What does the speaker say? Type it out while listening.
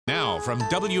from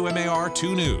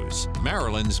WMAR-2 News,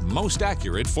 Maryland's most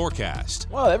accurate forecast.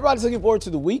 Well, everybody's looking forward to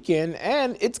the weekend,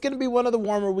 and it's going to be one of the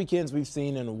warmer weekends we've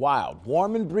seen in a while.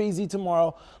 Warm and breezy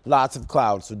tomorrow, lots of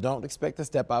clouds, so don't expect to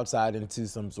step outside into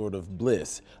some sort of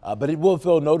bliss. But it will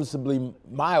feel noticeably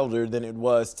milder than it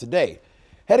was today.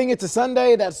 Heading into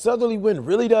Sunday, that southerly wind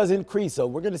really does increase, so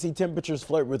we're going to see temperatures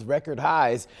flirt with record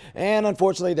highs. And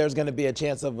unfortunately, there's going to be a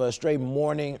chance of a stray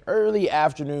morning, early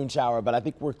afternoon shower, but I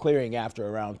think we're clearing after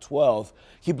around 12,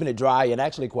 keeping it dry and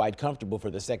actually quite comfortable for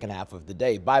the second half of the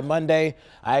day. By Monday,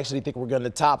 I actually think we're going to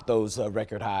top those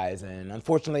record highs, and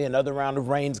unfortunately, another round of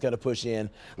rain is going to push in.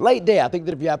 Late day, I think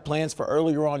that if you have plans for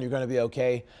earlier on, you're going to be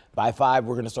okay. By 5,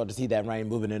 we're going to start to see that rain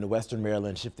moving into western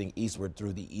Maryland, shifting eastward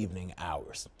through the evening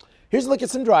hours. Here's a look at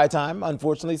some dry time.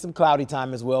 Unfortunately, some cloudy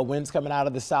time as well. Winds coming out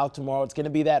of the south tomorrow. It's going to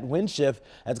be that wind shift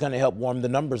that's going to help warm the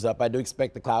numbers up. I do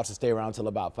expect the clouds to stay around till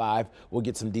about 5. We'll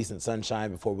get some decent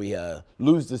sunshine before we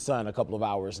lose the sun a couple of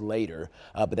hours later.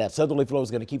 But that southerly flow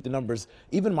is going to keep the numbers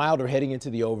even milder heading into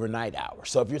the overnight hours.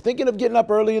 So if you're thinking of getting up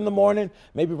early in the morning,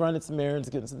 maybe running some errands,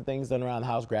 getting some things done around the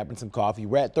house, grabbing some coffee.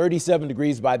 We're at 37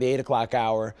 degrees by the 8 o'clock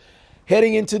hour.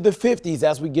 Heading into the 50s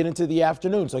as we get into the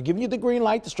afternoon. So giving you the green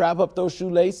light to strap up those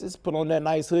shoelaces, put on that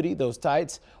nice hoodie, those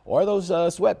tights, or those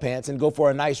sweatpants, and go for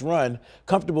a nice run.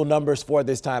 Comfortable numbers for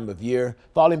this time of year.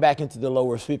 Falling back into the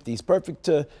lower 50s. Perfect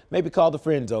to maybe call the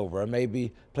friends over or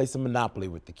maybe play some Monopoly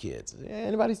with the kids.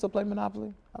 Anybody still play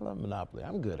Monopoly? I love Monopoly.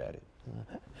 I'm good at it.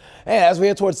 And as we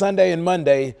head towards Sunday and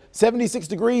Monday, 76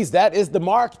 degrees. That is the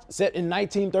mark set in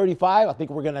 1935. I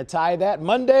think we're going to tie that.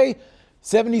 Monday,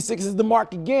 76 is the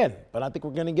mark again, but I think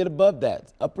we're going to get above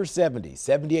that. Upper 70s,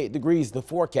 78 degrees, the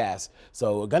forecast.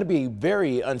 So going to be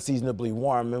very unseasonably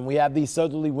warm, and we have these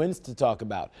southerly winds to talk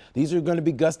about. These are going to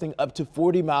be gusting up to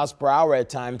 40 miles per hour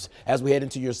at times as we head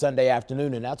into your Sunday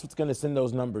afternoon, and that's what's going to send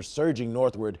those numbers surging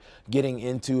northward, getting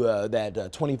into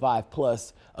that 25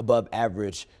 plus above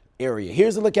average area.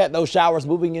 Here's a look at those showers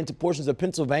moving into portions of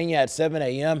Pennsylvania at 7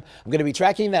 a.m. I'm going to be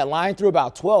tracking that line through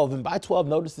about 12, and by 12,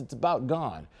 notice it's about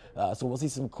gone. So we'll see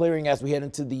some clearing as we head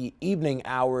into the evening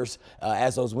hours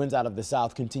as those winds out of the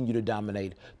south continue to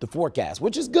dominate the forecast,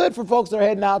 which is good for folks that are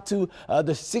heading out to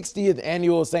the 60th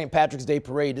annual St. Patrick's Day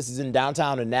Parade. This is in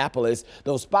downtown Annapolis.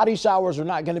 Those spotty showers are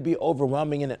not going to be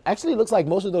overwhelming, and it actually looks like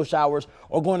most of those showers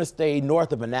are going to stay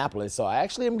north of Annapolis. So I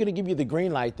actually am going to give you the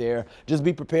green light there. Just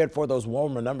be prepared for those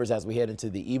warmer numbers as we head into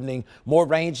the evening. More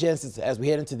rain chances as we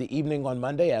head into the evening on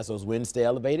Monday as those winds stay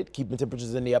elevated, keeping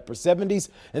temperatures in the upper 70s,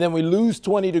 and then we lose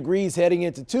 20 degrees heading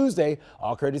into Tuesday,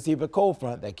 all courtesy of a cold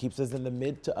front that keeps us in the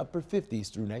mid to upper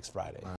 50s through next Friday.